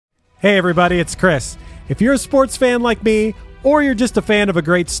Hey everybody, it's Chris. If you're a sports fan like me, or you're just a fan of a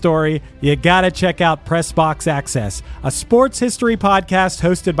great story, you gotta check out Pressbox Access, a sports history podcast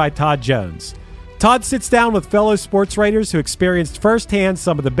hosted by Todd Jones. Todd sits down with fellow sports writers who experienced firsthand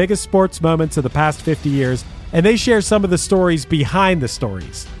some of the biggest sports moments of the past 50 years, and they share some of the stories behind the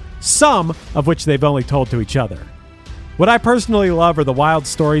stories, some of which they've only told to each other. What I personally love are the wild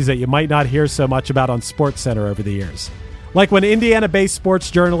stories that you might not hear so much about on SportsCenter over the years. Like when Indiana-based sports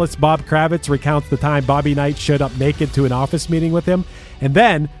journalist Bob Kravitz recounts the time Bobby Knight showed up naked to an office meeting with him and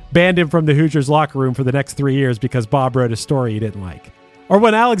then banned him from the Hoosiers locker room for the next 3 years because Bob wrote a story he didn't like. Or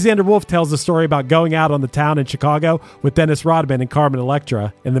when Alexander Wolf tells the story about going out on the town in Chicago with Dennis Rodman and Carmen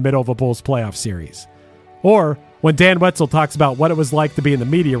Electra in the middle of a Bulls playoff series. Or when Dan Wetzel talks about what it was like to be in the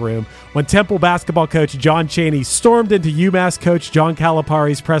media room when Temple basketball coach John Chaney stormed into UMass coach John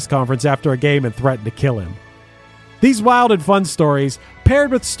Calipari's press conference after a game and threatened to kill him. These wild and fun stories,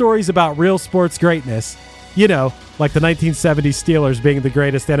 paired with stories about real sports greatness, you know, like the 1970s Steelers being the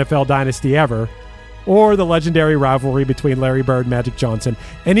greatest NFL dynasty ever, or the legendary rivalry between Larry Bird and Magic Johnson,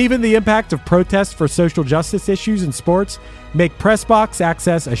 and even the impact of protests for social justice issues in sports, make Pressbox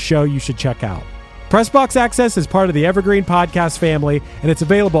Access a show you should check out. Pressbox Access is part of the Evergreen Podcast family, and it's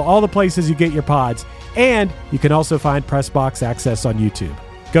available all the places you get your pods, and you can also find Pressbox Access on YouTube.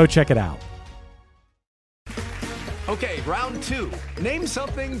 Go check it out. Okay, round two. Name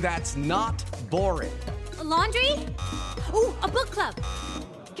something that's not boring. A laundry? Ooh, a book club.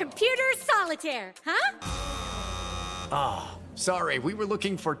 Computer solitaire, huh? Ah, sorry, we were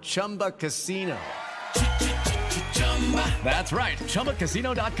looking for Chumba Casino. That's right,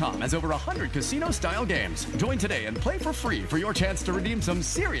 ChumbaCasino.com has over 100 casino-style games. Join today and play for free for your chance to redeem some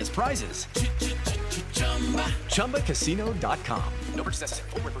serious prizes. ChumbaCasino.com. No purchase necessary.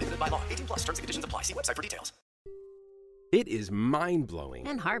 Void where prohibited by law. 18+ terms and conditions apply. See website for details. It is mind-blowing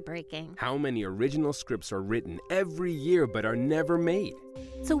And heartbreaking. how many original scripts are written every year but are never made.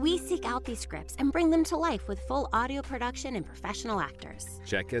 So we seek out these scripts and bring them to life with full audio production and professional actors.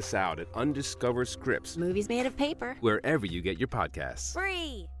 Check us out at Undiscovered Scripts, Movies made of paper. wherever you get your podcasts.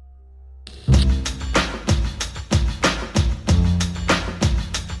 Free.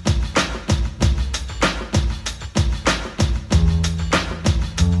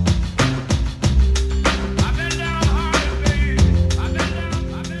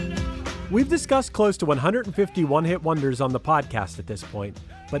 We've discussed close to 150 one-hit wonders on the podcast at this point,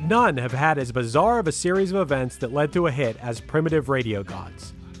 but none have had as bizarre of a series of events that led to a hit as Primitive Radio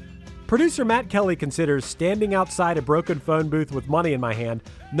Gods. Producer Matt Kelly considers Standing Outside a Broken Phone Booth with Money in My Hand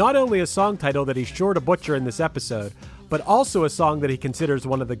not only a song title that he's sure to butcher in this episode, but also a song that he considers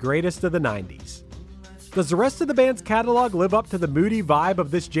one of the greatest of the 90s. Does the rest of the band's catalog live up to the moody vibe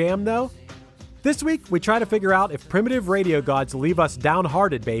of this jam, though? This week, we try to figure out if Primitive Radio Gods leave us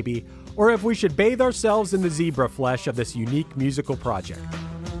downhearted, baby, or if we should bathe ourselves in the zebra flesh of this unique musical project.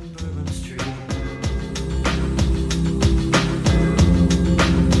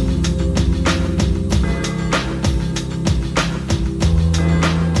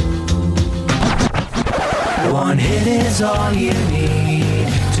 One hit is all you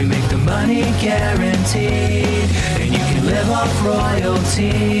need to make the money guaranteed, and you can live off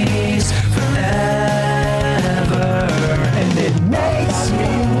royalties forever. And it makes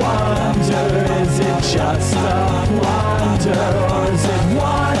me wonder, is it just a wonder, or is it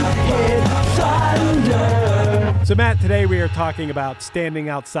one-hit thunder? So Matt, today we are talking about Standing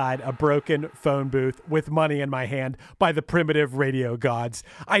Outside a Broken Phone Booth with Money in My Hand by the Primitive Radio Gods.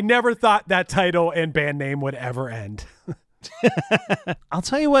 I never thought that title and band name would ever end. I'll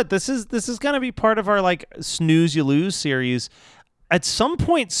tell you what, this is going to be part of our like Snooze You Lose series. At some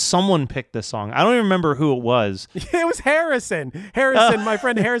point, someone picked this song. I don't even remember who it was. It was Harrison. My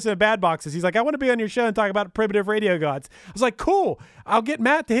friend Harrison of Bad Boxes. He's like, I want to be on your show and talk about Primitive Radio Gods. I was like, cool. I'll get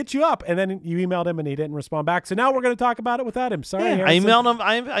Matt to hit you up. And then you emailed him and he didn't respond back. So now we're going to talk about it without him. Sorry, Yeah, I Harrison.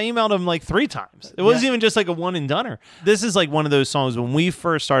 emailed him like 3 times. It wasn't even just like a one and doneer. This is like one of those songs when we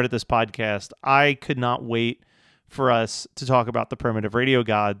first started this podcast, I could not wait for us to talk about the Primitive Radio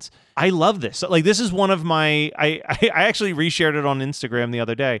Gods. I love this. Like, this is one of my, I actually reshared it on Instagram the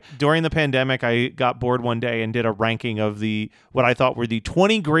other day. During the pandemic, I got bored one day and did a ranking of what I thought were the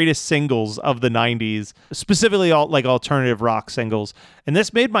 20 greatest singles of the 90s, specifically all like alternative rock singles. And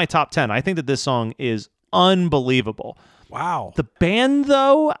this made my top 10. I think that this song is unbelievable. Wow. The band,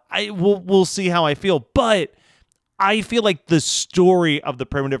 though, we'll see how I feel, but I feel like the story of the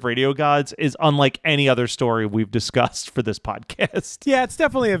Primitive Radio Gods is unlike any other story we've discussed for this podcast. Yeah, it's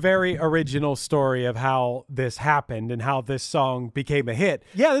definitely a very original story of how this happened and how this song became a hit.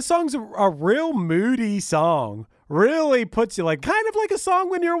 Yeah, this song's a real moody song. really puts you like kind of like a song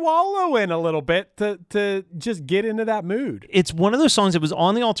when you're wallowing a little bit to just get into that mood. It's one of those songs that was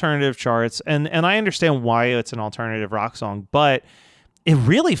on the alternative charts, and I understand why it's an alternative rock song, but it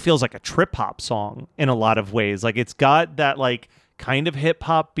really feels like a trip hop song in a lot of ways. Like it's got that like kind of hip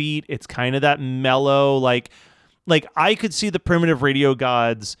hop beat. It's kind of that mellow, like I could see the Primitive Radio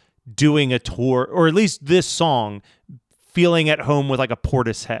Gods doing a tour, or at least this song feeling at home with like a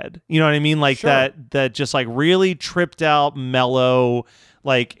Portishead. You know what I mean? Like Sure. that just like really tripped out, mellow,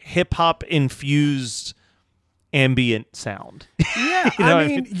 like hip hop infused ambient sound. Yeah, You know what I I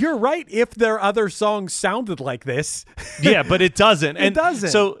mean, mean? you're right. If their other songs sounded like this, Yeah, but it doesn't. It doesn't.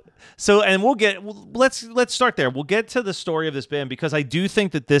 So and let's start there. We'll get to the story of this band because I do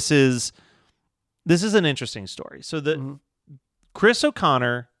think that this is an interesting story. So Chris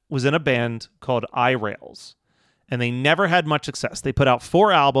O'Connor was in a band called iRails, and they never had much success. They put out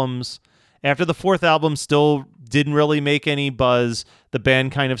 4 albums. After the 4th album still didn't really make any buzz, the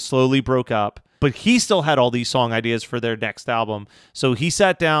band kind of slowly broke up. But he still had all these song ideas for their next album. So he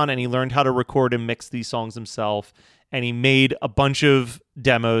sat down and he learned how to record and mix these songs himself. And he made a bunch of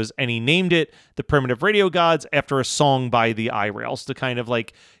demos and he named it The Primitive Radio Gods after a song by the iRails to kind of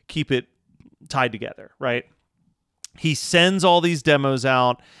like keep it tied together, right? He sends all these demos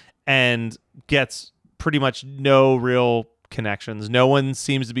out and gets pretty much no real connections. No one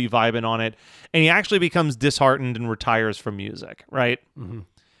seems to be vibing on it. And he actually becomes disheartened and retires from music, right? Mm-hmm.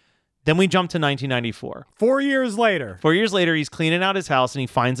 Then we jump to 1994. 4 years later. 4 years later, he's cleaning out his house and he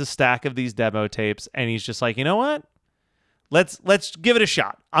finds a stack of these demo tapes and he's just like, you know what? Let's give it a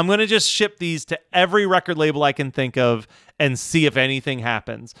shot. I'm going to just ship these to every record label I can think of and see if anything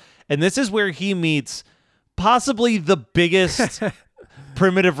happens. And this is where he meets possibly the biggest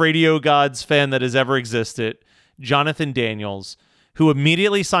Primitive Radio Gods fan that has ever existed, Jonathan Daniels, who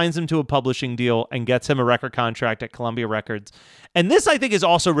immediately signs him to a publishing deal and gets him a record contract at Columbia Records. And this, I think, is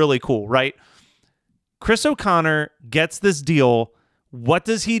also really cool, right? Chris O'Connor gets this deal. What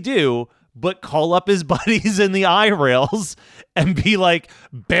does he do but call up his buddies in the iRails and be like,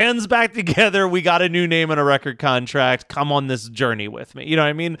 band's back together. We got a new name and a record contract. Come on this journey with me. You know what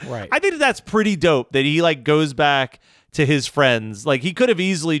I mean? Right. I think that's pretty dope that he like goes back to his friends. Like he could have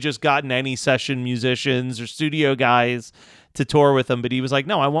easily just gotten any session musicians or studio guys to tour with him, but he was like,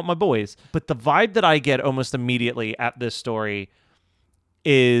 no, I want my boys. But the vibe that I get almost immediately at this story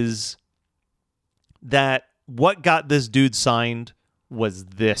is that what got this dude signed was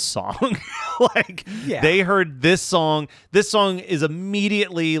this song. Like they heard this song. This song is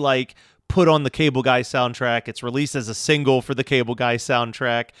immediately like put on the Cable Guy soundtrack. It's released as a single for the Cable Guy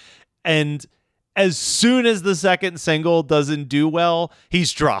soundtrack. And as soon as the second single doesn't do well,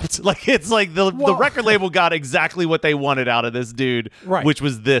 he's dropped. Like it's like the record label got exactly what they wanted out of this dude, Right. which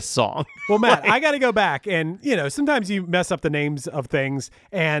was this song. Well, Matt, I got to go back. And, you know, sometimes you mess up the names of things.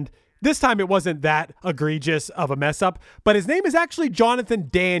 And this time it wasn't that egregious of a mess up. But his name is actually Jonathan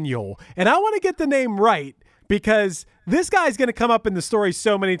Daniel. And I want to get the name right because this guy's going to come up in the story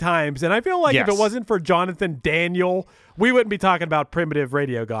so many times. And I feel like if it wasn't for Jonathan Daniel, we wouldn't be talking about Primitive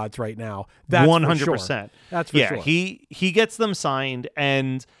Radio Gods right now. That's 100%. for sure. That's for sure. He gets them signed.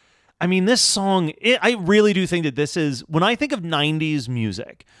 And I mean, this song, I really do think that this is, when I think of 90s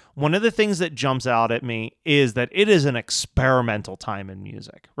music, one of the things that jumps out at me is that it is an experimental time in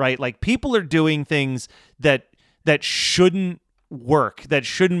music, right? Like people are doing things that shouldn't work, that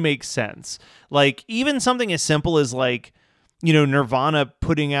shouldn't make sense. Like even something as simple as like, you know, Nirvana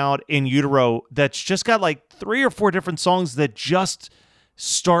putting out In Utero that's just got like 3 or 4 different songs that just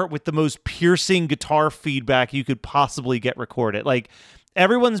start with the most piercing guitar feedback you could possibly get recorded. Like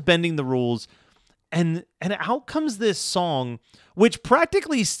everyone's bending the rules. And out comes this song, which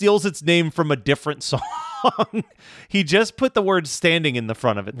practically steals its name from a different song. He just put the word standing in the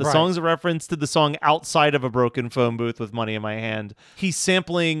front of it. The song's a reference to the song Outside of a Broken Phone Booth with Money in My Hand. He's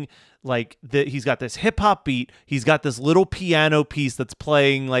sampling like he's got this hip hop beat. He's got this little piano piece that's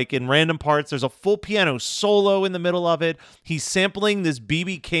playing like in random parts. There's a full piano solo in the middle of it. He's sampling this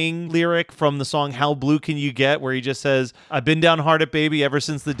B.B. King lyric from the song How Blue Can You Get, where he just says, I've been downhearted, baby, ever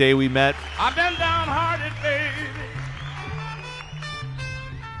since the day we met. I've been downhearted, baby,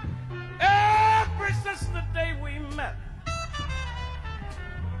 ever since the day we met.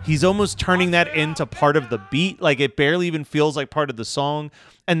 He's almost turning that into part of the beat. Like it barely even feels like part of the song.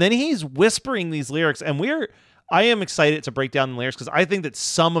 And then he's whispering these lyrics. And I am excited to break down the lyrics because I think that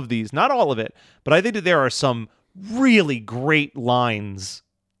some of these, not all of it, but I think that there are some really great lines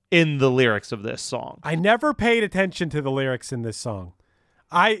in the lyrics of this song. I never paid attention to the lyrics in this song.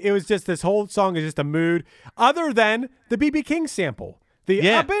 It was just this whole song is just a mood other than the B.B. King sample.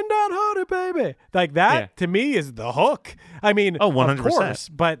 I've been downhearted, baby. Like that to me is the hook. I mean, 100%. of course,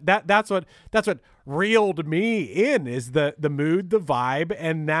 but that's what reeled me in is the mood, the vibe,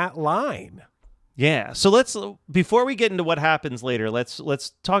 and that line. Yeah. So before we get into what happens later, let's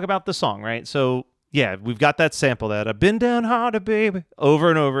talk about the song, right? So yeah, we've got that sample that I've been downhearted, baby, over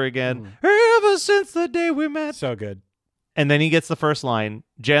and over again, ever since the day we met. So good. And then he gets the first line.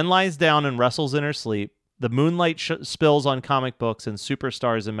 Jen lies down and wrestles in her sleep. The moonlight spills on comic books and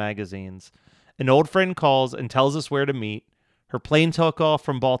superstars and magazines. An old friend calls and tells us where to meet. Her plane took off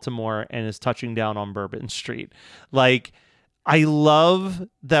from Baltimore and is touching down on Bourbon Street. Like, I love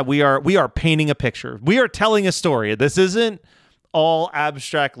that we are painting a picture. We are telling a story. This isn't all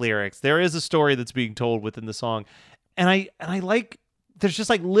abstract lyrics. There is a story that's being told within the song. And I like, there's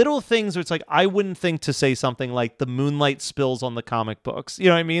just like little things where it's like, I wouldn't think to say something like the moonlight spills on the comic books. You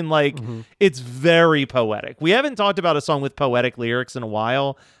know what I mean? Like, it's very poetic. We haven't talked about a song with poetic lyrics in a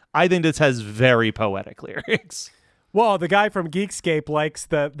while. I think this has very poetic lyrics. Well, the guy from Geekscape likes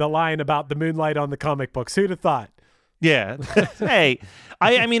the line about the moonlight on the comic books. Who'd have thought? Yeah. Hey,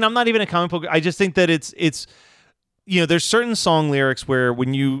 I mean, I'm not even a comic book. I just think that it's, you know, there's certain song lyrics where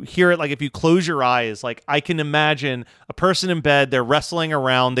when you hear it, like if you close your eyes, like I can imagine a person in bed, they're wrestling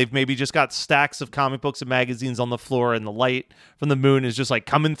around. They've maybe just got stacks of comic books and magazines on the floor, and the light from the moon is just like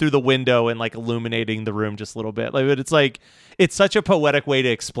coming through the window and like illuminating the room just a little bit. Like, but it's like, it's such a poetic way to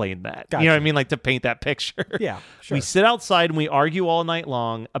explain that. Gotcha. You know what I mean? Like to paint that picture. Yeah, sure. We sit outside and we argue all night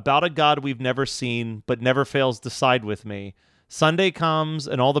long about a God we've never seen, but never fails to side with me. Sunday comes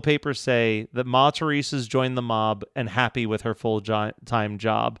and all the papers say that Ma Teresa's joined the mob and happy with her full-time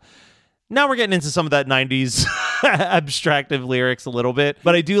job. Now we're getting into some of that 90s abstractive lyrics a little bit,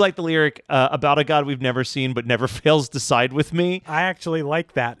 but I do like the lyric about a God we've never seen but never fails to side with me. I actually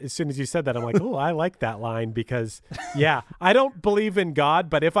like that. As soon as you said that, I'm like, oh, I like that line because, yeah, I don't believe in God,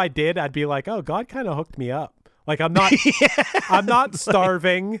 but if I did, I'd be like, oh, God kind of hooked me up. Like I'm not, I'm not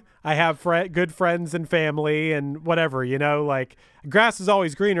starving. I have good friends and family and whatever, you know, like grass is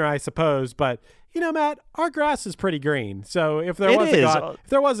always greener, I suppose. But you know, Matt, our grass is pretty green. So if there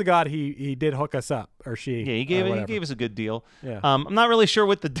was a God, he did hook us up, or she. Yeah, he gave us a good deal. Yeah. I'm not really sure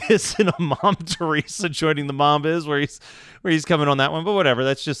what the diss in a Mom Teresa joining the mob is, where he's coming on that one, but whatever.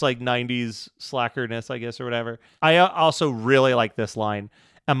 That's just like 90s slackerness, I guess, or whatever. I also really like this line.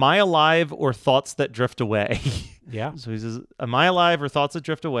 Am I alive or thoughts that drift away? Yeah. So he says, am I alive or thoughts that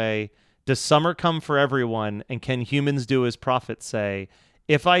drift away? Does summer come for everyone? And can humans do as prophets say?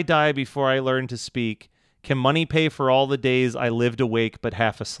 If I die before I learn to speak, can money pay for all the days I lived awake but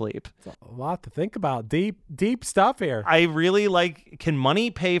half asleep? A lot to think about. Deep stuff here. I really like, can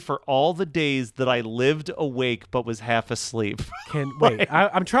money pay for all the days that I lived awake but was half asleep?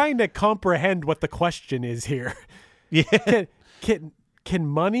 I'm trying to comprehend what the question is here. Yeah. Can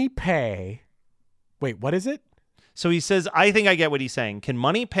money pay? Wait, what is it? So he says, I think I get what he's saying. Can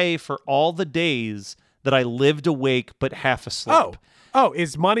money pay for all the days that I lived awake but half asleep? Oh,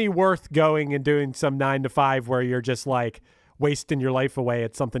 is money worth going and doing some 9 to 5 where you're just like wasting your life away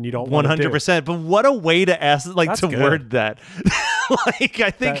at something you don't want to do? 100%. But what a way to ask, like, That's to good. word that. Like,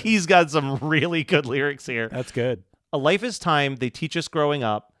 I think he's got some really good lyrics here. That's good. A life is time they teach us growing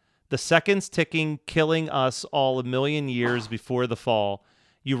up. The seconds ticking, killing us all a million years before the fall.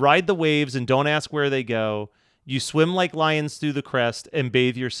 You ride the waves and don't ask where they go. You swim like lions through the crest and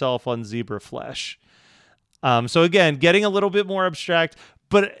bathe yourself on zebra flesh. So again, getting a little bit more abstract,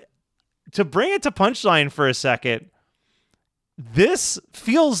 but to bring it to punchline for a second, this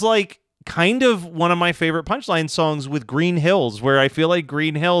feels like kind of one of my favorite punchline songs with Green Hills, where I feel like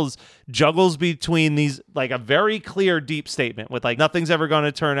Green Hills juggles between these, like a very clear, deep statement with like, nothing's ever going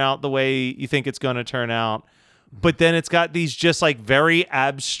to turn out the way you think it's going to turn out. But then it's got these just like very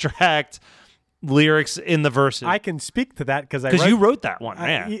abstract lyrics in the verses. I can speak to that because you wrote that one.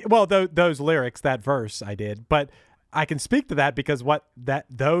 Well, those lyrics, that verse I did, but I can speak to that because what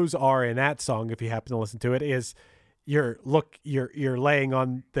those are in that song, if you happen to listen to it, is you're laying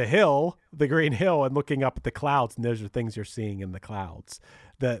on the hill, the green hill, and looking up at the clouds, and those are things you're seeing in the clouds.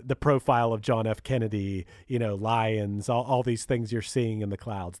 The profile of John F. Kennedy, you know, lions, all these things you're seeing in the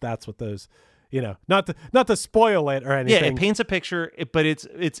clouds. That's what those, you know, not to spoil it or anything. Yeah, it paints a picture, but it's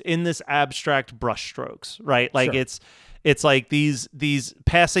in this abstract brushstrokes, right? Like Sure. It's like these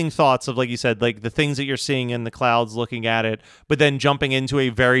passing thoughts of, like you said, like the things that you're seeing in the clouds looking at it, but then jumping into a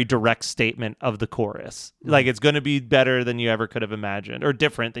very direct statement of the chorus. Mm-hmm. Like it's going to be better than you ever could have imagined, or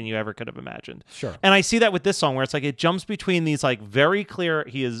different than you ever could have imagined. Sure. And I see that with this song where it's like it jumps between these like very clear,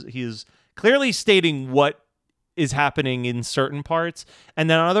 he is clearly stating what is happening in certain parts, and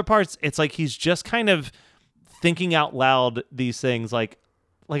then on other parts it's like he's just kind of thinking out loud these things. Like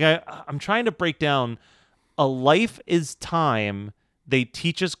I'm trying to break down a life is time. They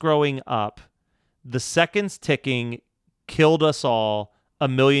teach us growing up. The seconds ticking killed us all a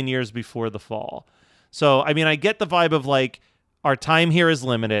million years before the fall. So, I mean, I get the vibe of like our time here is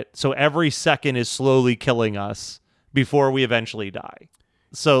limited. So every second is slowly killing us before we eventually die.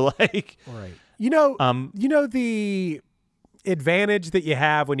 So like, right. You know, the advantage that you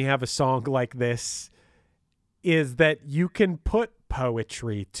have when you have a song like this is that you can put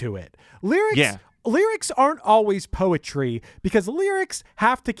poetry to it. Lyrics aren't always poetry because lyrics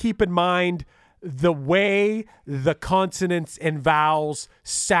have to keep in mind the way the consonants and vowels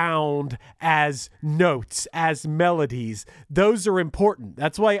sound as notes, as melodies. Those are important.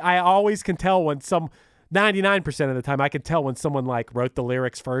 That's why I always can tell when 99% of the time I can tell when someone like wrote the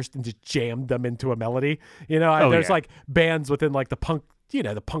lyrics first and just jammed them into a melody. You know, there's like bands within like the punk,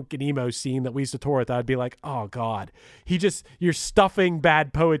 the punk and emo scene that we used to tour with. I'd be like, oh God, you're stuffing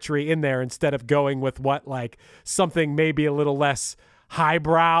bad poetry in there instead of going with what like something maybe a little less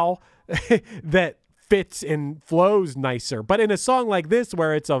highbrow that fits and flows nicer. But in a song like this,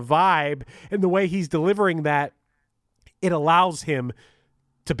 where it's a vibe and the way he's delivering that, it allows him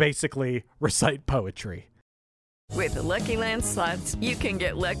to basically recite poetry. With the Lucky Land Slots, you can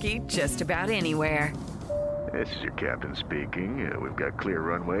get lucky just about anywhere. This is your captain speaking. We've got clear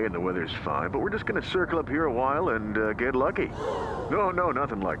runway and the weather's fine, but we're just going to circle up here a while and get lucky. No,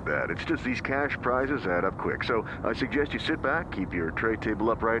 nothing like that. It's just these cash prizes add up quick. So I suggest you sit back, keep your tray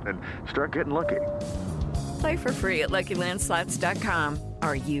table upright, and start getting lucky. Play for free at LuckyLandSlots.com.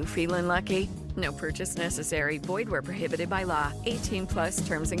 Are you feeling lucky? No purchase necessary. Void where prohibited by law. 18+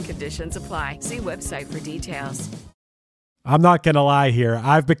 terms and conditions apply. See website for details. I'm not going to lie here.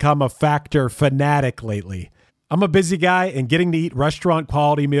 I've become a Factor fanatic lately. I'm a busy guy, and getting to eat restaurant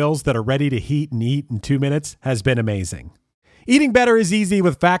quality meals that are ready to heat and eat in 2 minutes has been amazing. Eating better is easy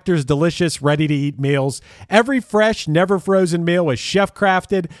with Factor's delicious, ready-to-eat meals. Every fresh, never frozen meal is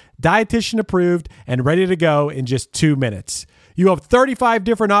chef-crafted, dietitian-approved, and ready to go in just 2 minutes. You have 35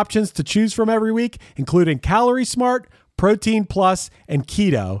 different options to choose from every week, including Calorie Smart, Protein Plus, and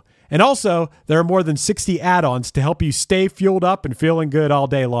Keto. And also, there are more than 60 add-ons to help you stay fueled up and feeling good all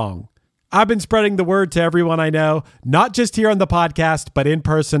day long. I've been spreading the word to everyone I know, not just here on the podcast, but in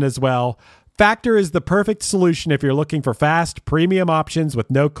person as well. Factor is the perfect solution if you're looking for fast, premium options with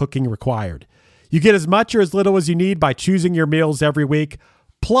no cooking required. You get as much or as little as you need by choosing your meals every week.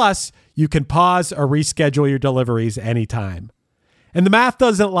 Plus, you can pause or reschedule your deliveries anytime. And the math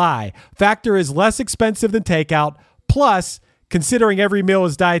doesn't lie. Factor is less expensive than takeout. Plus, considering every meal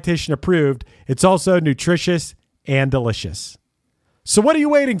is dietitian approved, it's also nutritious and delicious. So what are you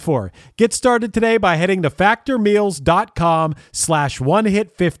waiting for? Get started today by heading to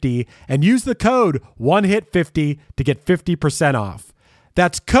factormeals.com/onehit50 and use the code onehit50 to get 50% off.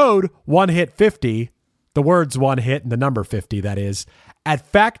 That's code onehit50, the words one hit and the number 50, that is,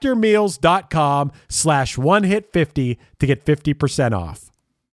 at factormeals.com/onehit50 to get 50% off.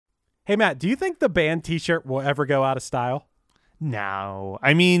 Hey, Matt, do you think the band t-shirt will ever go out of style? No.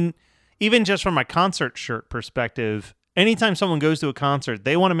 I mean, even just from a concert shirt perspective, anytime someone goes to a concert,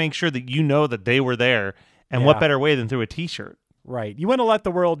 they want to make sure that you know that they were there. And what better way than through a t-shirt? Right. You want to let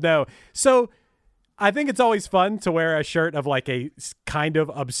the world know. So I think it's always fun to wear a shirt of like a kind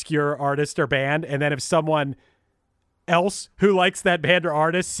of obscure artist or band. And then if someone else who likes that band or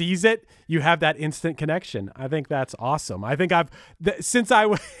artist sees it, you have that instant connection. I think that's awesome. I think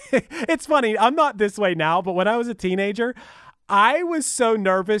it's funny. I'm not this way now, but when I was a teenager, I was so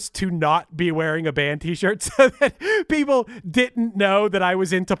nervous to not be wearing a band t-shirt so that people didn't know that I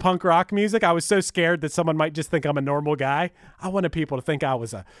was into punk rock music. I was so scared that someone might just think I'm a normal guy. I wanted people to think I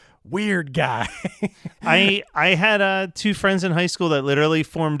was a weird guy. I had 2 friends in high school that literally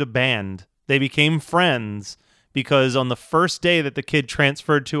formed a band. They became friends because on the first day that the kid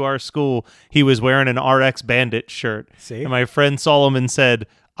transferred to our school, he was wearing an RX Bandit shirt. See? And my friend Solomon said,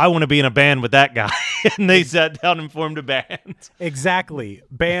 I want to be in a band with that guy. And they sat down and formed a band. Exactly.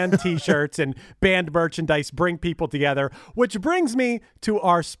 Band t-shirts and band merchandise bring people together, which brings me to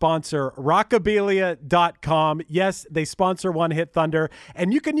our sponsor, Rockabilia.com. Yes, they sponsor One Hit Thunder,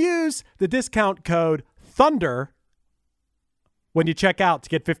 and you can use the discount code THUNDER when you check out to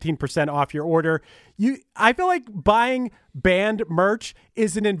get 15% off your order. I feel like buying band merch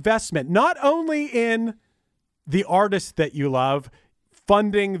is an investment, not only in the artist that you love,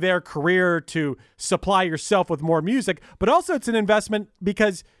 funding their career to supply yourself with more music, but also it's an investment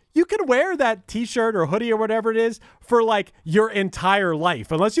because you can wear that t-shirt or hoodie or whatever it is for like your entire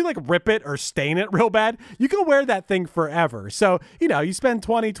life. Unless you like rip it or stain it real bad, you can wear that thing forever. So, you spend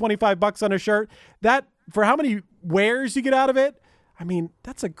 $20, $25 on a shirt. That for how many wares you get out of it, I mean,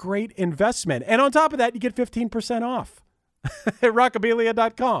 that's a great investment. And on top of that, you get 15% off at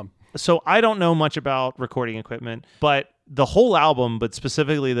rockabilia.com. So I don't know much about recording equipment, but the whole album, but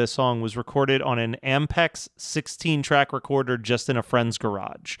specifically this song, was recorded on an Ampex 16-track recorder just in a friend's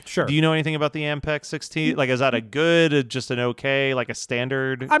garage. Sure. Do you know anything about the Ampex 16? Like, is that a good, just an okay, like a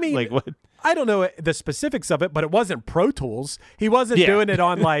standard? I mean, like what? I don't know the specifics of it, but it wasn't Pro Tools. He wasn't doing it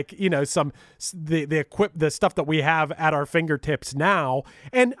on like, some the stuff that we have at our fingertips now.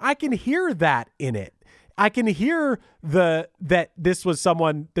 And I can hear that in it. I can hear that this was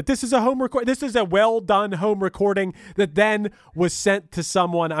that this is a home record. This is a well done home recording that then was sent to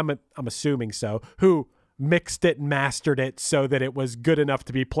someone. I'm assuming so, who mixed it and mastered it so that it was good enough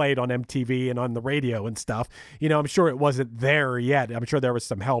to be played on MTV and on the radio and stuff. I'm sure it wasn't there yet. I'm sure there was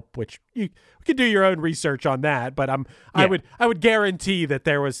some help, which you could do your own research on that. But I would guarantee that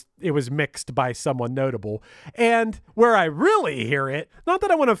it was mixed by someone notable. And where I really hear it, not that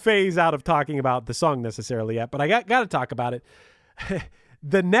I want to phase out of talking about the song necessarily yet, but I got to talk about it.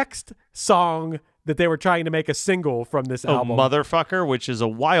 The next song that they were trying to make a single from this album. Motherfucker, which is a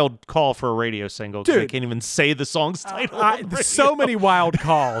wild call for a radio single. Dude, they can't even say the song's title. So many wild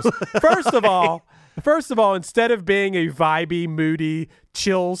calls. First of all, instead of being a vibey, moody,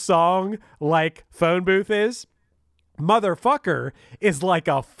 chill song like Phone Booth is, Motherfucker is like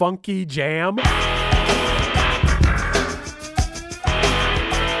a funky jam.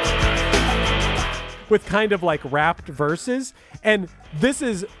 With kind of like rapped verses. And this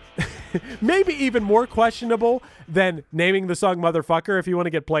is maybe even more questionable than naming the song Motherfucker, if you want to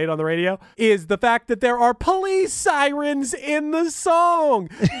get played on the radio, is the fact that there are police sirens in the song.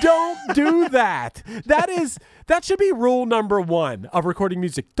 Don't do that. That should be rule number 1 of recording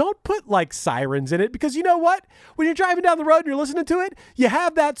music. Don't put like sirens in it, because you know what? When you're driving down the road and you're listening to it, you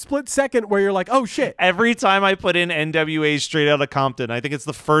have that split second where you're like, oh shit. Every time I put in NWA Straight Outta Compton, I think it's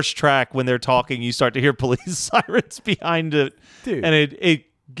the first track when they're talking, you start to hear police sirens behind it. Dude. And it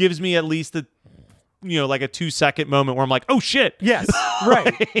gives me at least like a 2-second moment where I'm like, oh shit. Yes,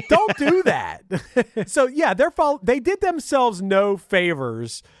 right. Don't do that. So yeah, they did themselves no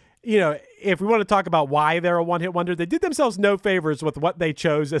favors. If we want to talk about why they're a one-hit wonder, they did themselves no favors with what they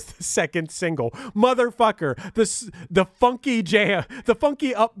chose as the second single. Motherfucker, the funky jam, the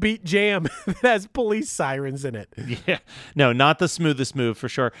funky upbeat jam that has police sirens in it. Yeah, no, not the smoothest move for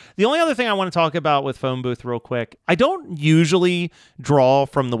sure. The only other thing I want to talk about with Phone Booth real quick, I don't usually draw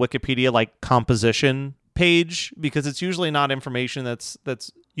from the Wikipedia like composition page because it's usually not information that's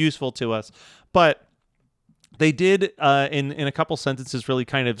useful to us, but they did, in a couple sentences, really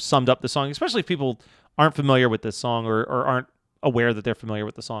kind of summed up the song, especially if people aren't familiar with this song or aren't aware that they're familiar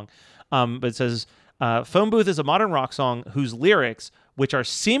with the song. But it says, Phone Booth is a modern rock song whose lyrics, which are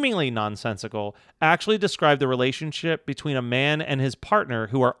seemingly nonsensical, actually describe the relationship between a man and his partner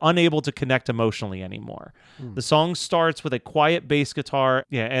who are unable to connect emotionally anymore. The song starts with a quiet bass guitar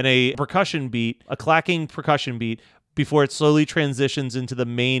and a percussion beat, a clacking percussion beat, before it slowly transitions into the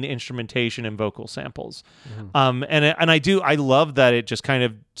main instrumentation and vocal samples. I love that it just kind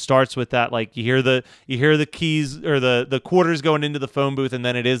of starts with that, like you hear the keys or the quarters going into the phone booth, and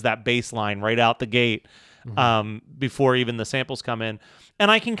then it is that bass line right out the gate before even the samples come in.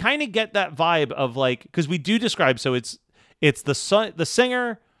 And I can kind of get that vibe of like, because we do describe, so it's the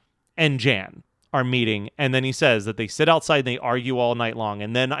singer and Jan are meeting, and then he says that they sit outside and they argue all night long.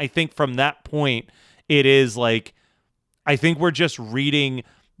 And then I think from that point, it is like, I think we're just reading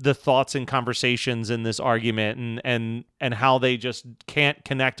the thoughts and conversations in this argument and how they just can't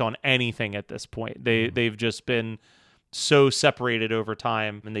connect on anything at this point. They've just been so separated over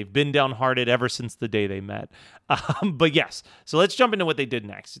time, and they've been downhearted ever since the day they met. But yes, so let's jump into what they did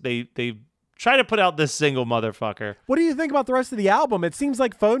next. They try to put out this single, Motherfucker. What do you think about the rest of the album? It seems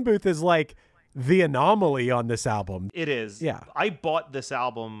like Phone Booth is like the anomaly on this album. It is. Yeah. I bought this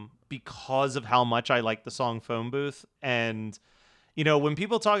album because of how much I like the song Phone Booth. And, when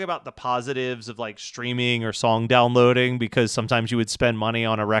people talk about the positives of like streaming or song downloading, because sometimes you would spend money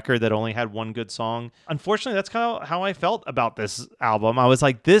on a record that only had one good song. Unfortunately, that's kind of how I felt about this album. I was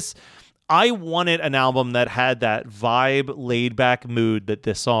like, I wanted an album that had that vibe, laid back mood that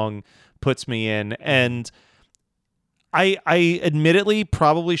this song puts me in. And I admittedly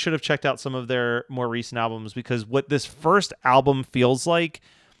probably should have checked out some of their more recent albums, because what this first album feels like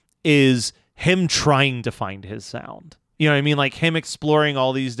is him trying to find his sound. You know what I mean? Like him exploring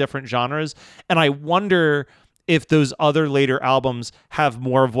all these different genres. And I wonder if those other later albums have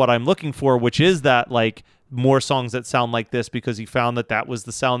more of what I'm looking for, which is that like more songs that sound like this because he found that was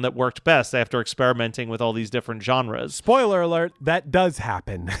the sound that worked best after experimenting with all these different genres. Spoiler alert, that does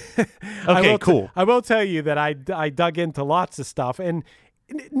happen. Okay, cool. I will tell you that I dug into lots of stuff, and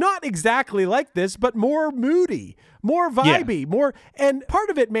not exactly like this, but more moody, more vibey, more. And part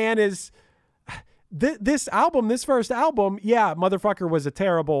of it, man, is this first album, Motherfucker was a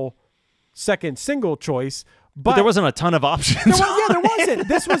terrible second single choice. But there wasn't a ton of options. There wasn't.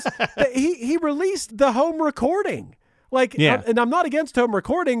 This was he released the home recording. And I'm not against home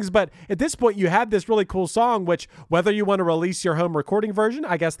recordings, but at this point you had this really cool song, which whether you want to release your home recording version,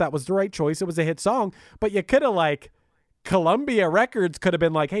 I guess that was the right choice. It was a hit song, but you could have Columbia Records could have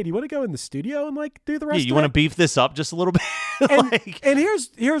been like, hey, do you want to go in the studio and do the rest of it? You want to beef this up just a little bit? And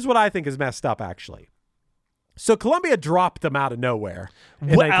here's what I think is messed up, actually. So Columbia dropped them out of nowhere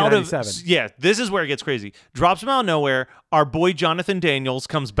in 1997. This is where it gets crazy. Drops them out of nowhere. Our boy Jonathan Daniels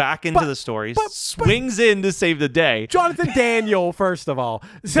comes back into the story, swings in to save the day. Jonathan Daniel, first of all.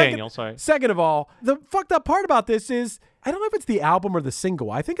 Second of all, the fucked up part about this is, I don't know if it's the album or the single.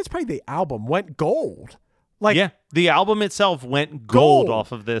 I think it's probably the album went gold. The album itself went gold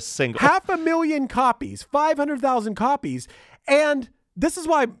off of this single. 500,000 copies, 500,000 copies. And this is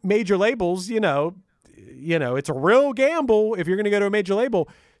why major labels, it's a real gamble if you're going to go to a major label.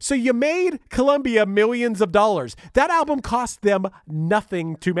 So you made Columbia millions of dollars. That album cost them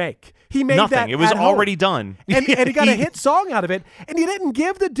nothing to make. He made nothing. That it was at already home. Done. And he got a hit song out of it. And you didn't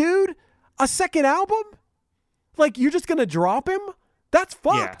give the dude a second album? You're just going to drop him? That's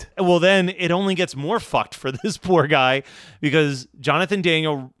fucked. Yeah. Well, then it only gets more fucked for this poor guy because Jonathan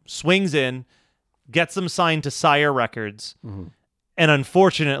Daniel swings in, gets him signed to Sire Records. Mm-hmm. And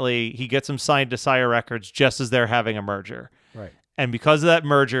unfortunately, he gets him signed to Sire Records just as they're having a merger. Right. And because of that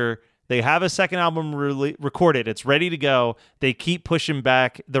merger, they have a second album recorded. It's ready to go. They keep pushing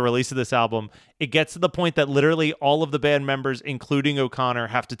back the release of this album. It gets to the point that literally all of the band members, including O'Connor,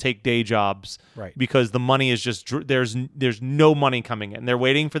 have to take day jobs because the money is just there's no money coming in. They're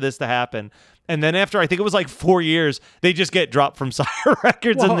waiting for this to happen. And then after, I think it was 4 years, they just get dropped from Sire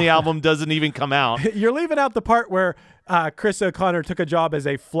Records and the album doesn't even come out. You're leaving out the part where Chris O'Connor took a job as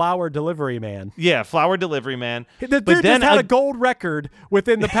a flower delivery man. Yeah, flower delivery man. The dude just had a gold record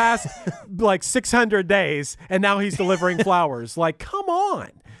within the past 600 days, and now he's delivering flowers. Come on.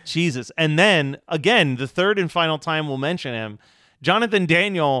 Jesus. And then, again, the third and final time we'll mention him, Jonathan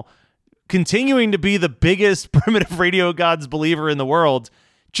Daniel, continuing to be the biggest Primitive Radio Gods believer in the world,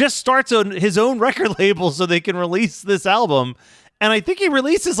 just starts on his own record label so they can release this album. And I think he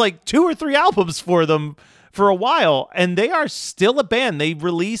releases 2 or 3 albums for them for a while, and they are still a band. They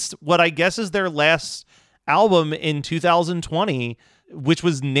released what I guess is their last album in 2020, which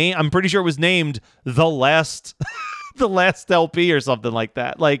was I'm pretty sure it was named The Last the last LP or something like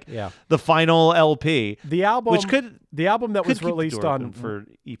that. The final LP. The album that was released on for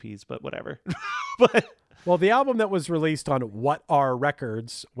EPs, but whatever. Well, the album that was released on What Are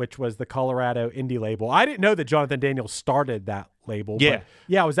Records, which was the Colorado indie label. I didn't know that Jonathan Daniels started that label. Yeah.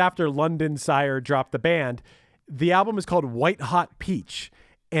 But it was after London Sire dropped the band. The album is called White Hot Peach.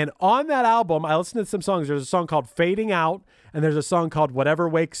 And on that album, I listened to some songs. There's a song called Fading Out, and there's a song called Whatever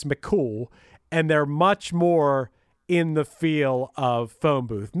Wakes Me Cool. And they're much more in the feel of Phone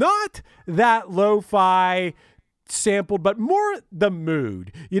Booth. Not that lo-fi sampled, but more the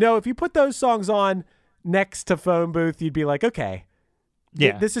mood. If you put those songs on next to Phone Booth, you'd be like, okay,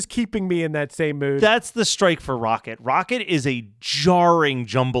 this is keeping me in that same mood. That's the strike for Rocket. Rocket is a jarring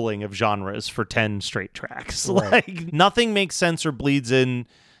jumbling of genres for 10 straight tracks. Right. Nothing makes sense or bleeds in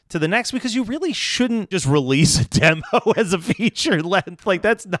to the next because you really shouldn't just release a demo as a feature length.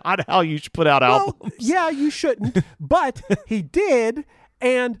 That's not how you should put out albums. Yeah, you shouldn't. But he did,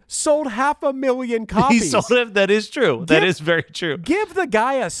 and sold 500,000 copies. He sold it. That is true. That is very true. Give the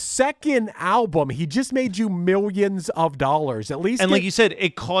guy a second album. He just made you millions of dollars. At least, and like you said,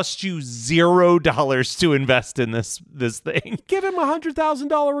 it cost you $0 to invest in this thing. Give him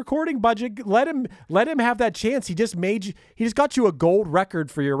 $100,000 recording budget. Let him have that chance. He just got you a gold record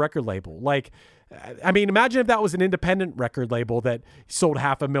for your record label. Imagine if that was an independent record label that sold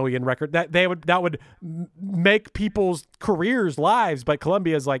 500,000 records. That would make people's careers, lives. But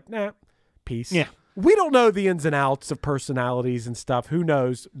Columbia's like, nah, peace. Yeah. We don't know the ins and outs of personalities and stuff. Who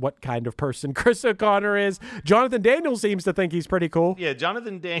knows what kind of person Chris O'Connor is? Jonathan Daniel seems to think he's pretty cool. Yeah,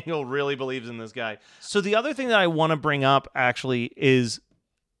 Jonathan Daniel really believes in this guy. So the other thing that I want to bring up actually is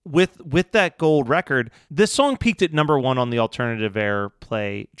with that gold record, this song peaked at number 1 on the alternative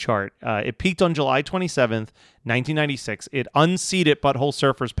airplay chart. It peaked on July 27th, 1996. It unseated Butthole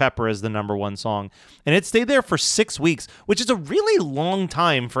Surfer's Pepper as the number 1 song. And it stayed there for 6 weeks, which is a really long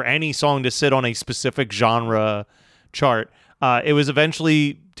time for any song to sit on a specific genre chart. It was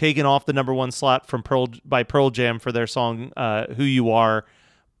eventually taken off the number 1 slot by Pearl Jam for their song Who You Are.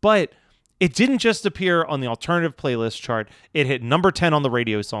 But it didn't just appear on the alternative playlist chart. It hit number 10 on the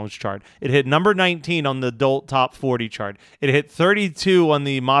radio songs chart. It hit number 19 on the adult top 40 chart. It hit 32 on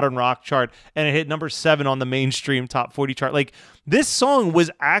the modern rock chart, and it hit number 7 on the mainstream top 40 chart. Like, this song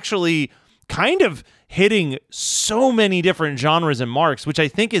was actually kind of hitting so many different genres and marks, which I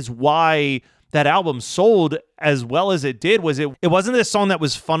think is why that album sold as well as it did. Was it wasn't a song that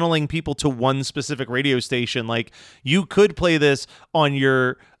was funneling people to one specific radio station. Like, you could play this on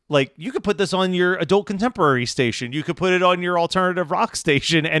your... Like, you could put this on your adult contemporary station. You could put it on your alternative rock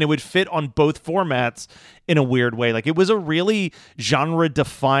station, and it would fit on both formats in a weird way. Like, it was a really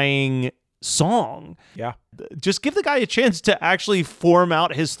genre-defying song. Yeah. Just give the guy a chance to actually form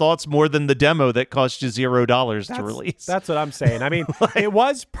out his thoughts more than the demo that cost you $0 to release. That's what I'm saying. I mean, it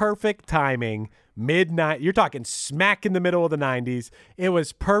was perfect timing. Midnight. You're talking smack in the middle of the 90s. It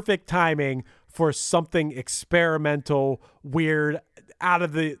was perfect timing for something experimental, weird, out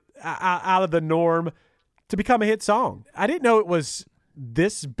of the norm to become a hit song. I didn't know it was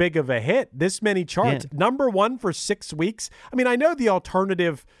this big of a hit, this many charts. Yeah. Number 1 for 6 weeks. I mean, I know the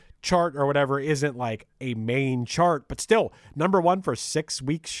alternative chart or whatever isn't like a main chart, but still, number 1 for 6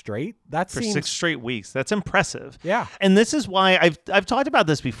 weeks straight. For 6 straight weeks. That's impressive. Yeah. And this is why I've talked about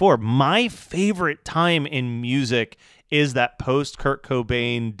this before. My favorite time in music is that post Kurt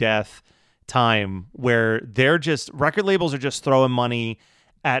Cobain death time where record labels are just throwing money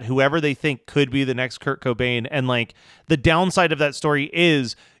at whoever they think could be the next Kurt Cobain. And like, the downside of that story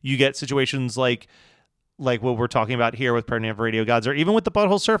is you get situations like what we're talking about here with Permanent Radio Gods, or even with the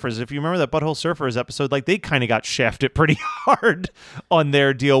Butthole Surfers. If you remember that Butthole Surfers episode, like, they kind of got shafted pretty hard on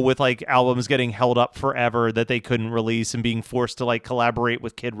their deal with like albums getting held up forever that they couldn't release and being forced to like collaborate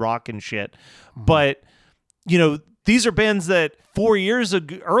with Kid Rock and shit. Mm-hmm. But, you know, these are bands that 4 years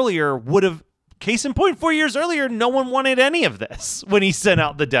earlier would have, case in point, 4 years earlier, no one wanted any of this when he sent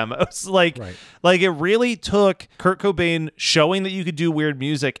out the demos. Like it really took Kurt Cobain showing that you could do weird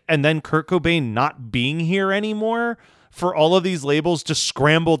music, and then Kurt Cobain not being here anymore, for all of these labels to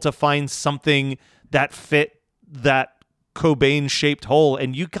scramble to find something that fit that Cobain-shaped hole.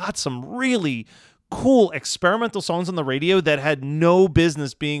 And you got some really cool experimental songs on the radio that had no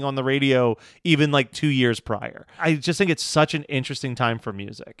business being on the radio even like 2 years prior. I just think it's such an interesting time for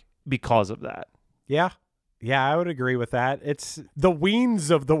music because of that. Yeah, I would agree with that. It's the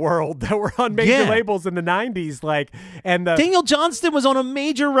Weens of the world that were on major labels in the 90s. Like, and Daniel Johnston was on a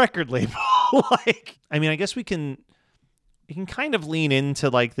major record label. Like, I mean, I guess we can kind of lean into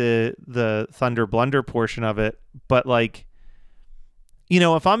like the Thunder Blunder portion of it, but like, you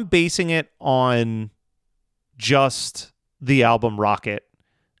know, if I'm basing it on just the album Rocket,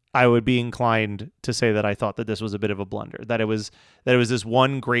 I would be inclined to say that I thought that this was a bit of a blunder, that it was this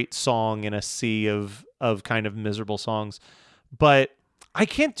one great song in a sea of kind of miserable songs. But I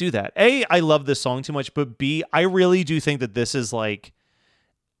can't do that. A, I love this song too much, but B, I really do think that this is like,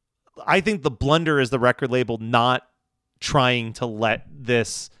 I think the blunder is the record label not trying to let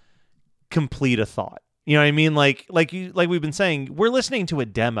this complete a thought. You know what I mean? Like we've been saying, we're listening to a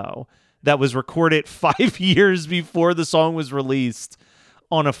demo that was recorded 5 years before the song was released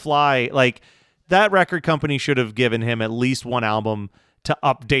on a fly. Like, that record company should have given him at least one album to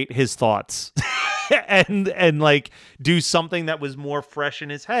update his thoughts and like do something that was more fresh in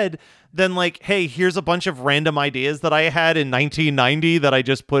his head than like, hey, here's a bunch of random ideas that I had in 1990 that I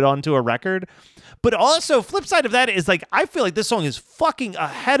just put onto a record. But also, flip side of that is like, I feel like this song is fucking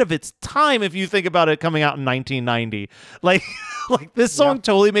ahead of its time if you think about it coming out in 1990. Like this song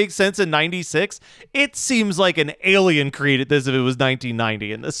totally makes sense in 96. It seems like an alien created this if it was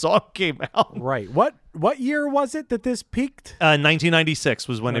 1990 and this song came out. Right. What year was it that this peaked? 1996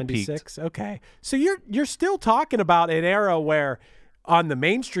 was when 96? It peaked. Okay. So you're still talking about an era where on the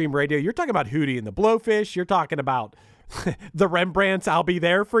mainstream radio, you're talking about Hootie and the Blowfish. You're talking about the Rembrandts, I'll Be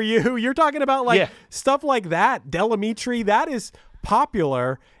There For You. You're talking about like stuff like that. Delamitri, that is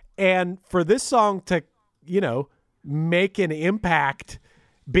popular. And for this song to, you know, make an impact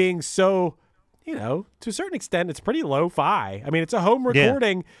being so, you know, to a certain extent, it's pretty lo-fi. I mean, it's a home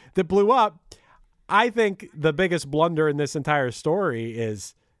recording that blew up. I think the biggest blunder in this entire story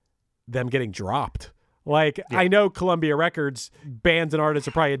is them getting dropped. Like, I know Columbia Records bands and artists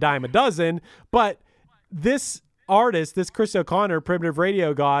are probably a dime a dozen, but this artist, this Chris O'Connor, Primitive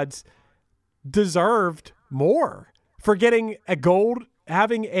Radio Gods, deserved more for getting a gold,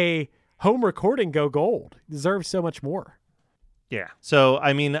 having a home recording go gold. Deserves so much more. Yeah. So,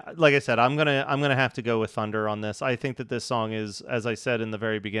 I mean, like I said, I'm going to have to go with Thunder on this. I think that this song is, as I said in the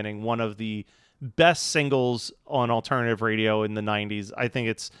very beginning, one of the best singles on alternative radio in the 90s. I think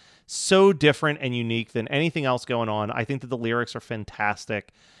it's so different and unique than anything else going on. I think that the lyrics are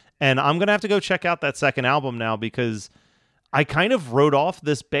fantastic. And I'm going to have to go check out that second album now, because I kind of wrote off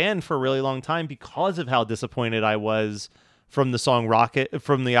this band for a really long time because of how disappointed I was from the song Rocket,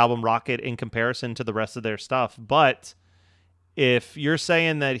 from the album Rocket, in comparison to the rest of their stuff. But if you're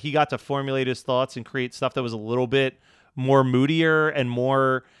saying that he got to formulate his thoughts and create stuff that was a little bit more moodier and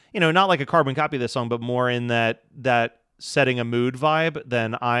more, not like a carbon copy of this song, but more in that setting a mood vibe,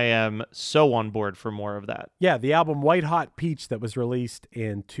 then I am so on board for more of that. Yeah, the album White Hot Peach that was released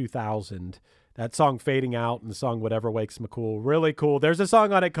in 2000, that song Fading Out and the song Whatever Wakes McCool, really cool. There's a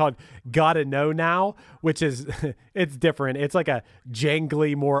song on it called Gotta Know Now, which is, it's different. It's like a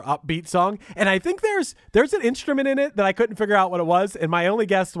jangly, more upbeat song. And I think there's an instrument in it that I couldn't figure out what it was. And my only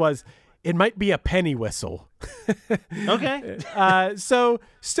guess was it might be a penny whistle. Okay. So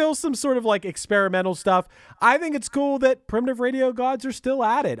still some sort of like experimental stuff. I think it's cool that Primitive Radio Gods are still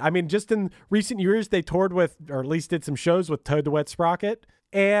at it. I mean, just in recent years, they toured with, or at least did some shows with Toad the Wet Sprocket.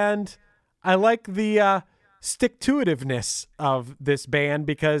 And I like the stick-to-itiveness of this band,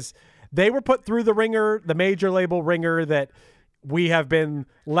 because they were put through the ringer, the major label ringer that we have been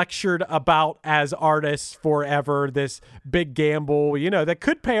lectured about as artists forever, this big gamble, that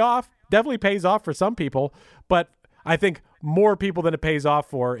could pay off, definitely pays off for some people, but I think more people than it pays off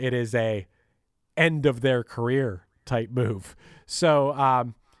for, it is a end of their career type move. So,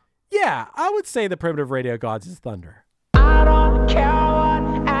 yeah, I would say the Primitive Radio Gods is Thunder. I don't care what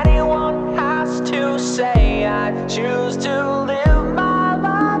anyone has to say. I choose to live my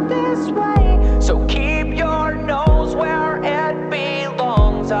life this way. So keep your nose where it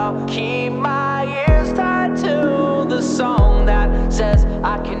belongs. I'll keep my ears tied to the song that says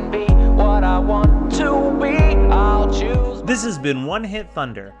I can be what I want to be. I'll choose. This has been One Hit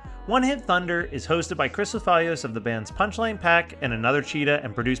Thunder. One Hit Thunder is hosted by Chris Lefalios of the bands Punchline Pack and Another Cheetah,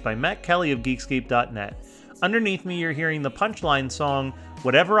 and produced by Matt Kelly of Geekscape.net. Underneath me, you're hearing the Punchline song,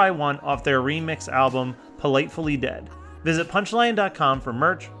 Whatever I Want, off their remix album, Politefully Dead. Visit punchline.com for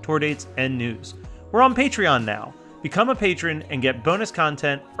merch, tour dates, and news. We're on Patreon now. Become a patron and get bonus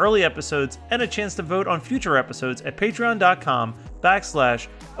content, early episodes, and a chance to vote on future episodes at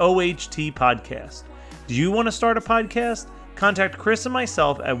patreon.com/OHT podcast. Do you want to start a podcast? Contact Chris and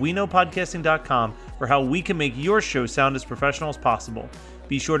myself at WeKnowPodcasting.com for how we can make your show sound as professional as possible.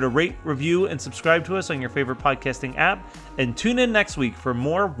 Be sure to rate, review, and subscribe to us on your favorite podcasting app, and tune in next week for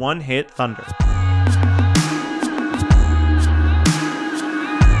more One Hit Thunder.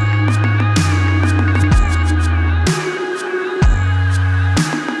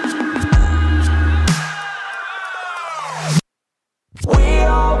 We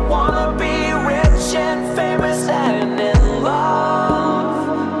all wanna be rich and famous and in love.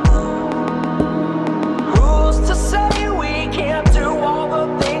 Who's to say we can't do all the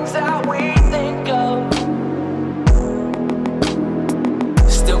things that we think of?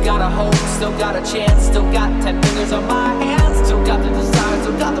 Still got a hope, still got a chance, still got 10 fingers on my hands, still got the desire,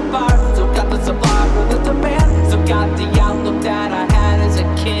 still got the fire, still got the supply for the demand, still got the outlook that I had as a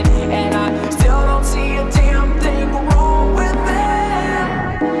kid, and I still don't see a damn thing wrong with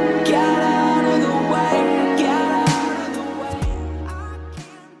it. Get out of the way, get out of the way.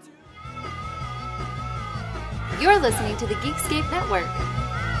 You're listening to the Geekscape Network.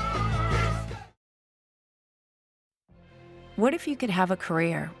 What if you could have a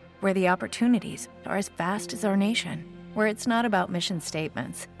career where the opportunities are as vast as our nation, where it's not about mission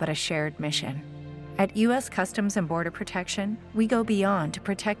statements, but a shared mission? At U.S. Customs and Border Protection, we go beyond to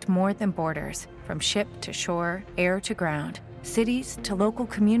protect more than borders. From ship to shore, air to ground, cities to local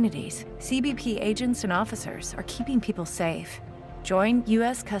communities, CBP agents and officers are keeping people safe. Join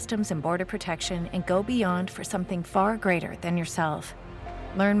U.S. Customs and Border Protection and go beyond for something far greater than yourself.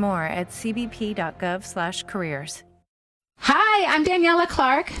 Learn more at cbp.gov/careers. Hi, I'm Daniela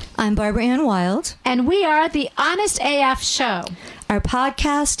Clark. I'm Barbara Ann Wild. And we are the Honest AF Show. Our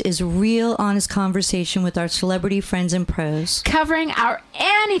podcast is real, honest conversation with our celebrity friends and pros. Covering our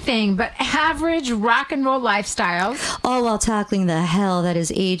anything but average rock and roll lifestyles. All while tackling the hell that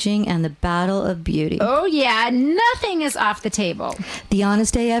is aging and the battle of beauty. Oh yeah, nothing is off the table. The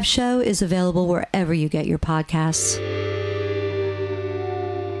Honest AF Show is available wherever you get your podcasts.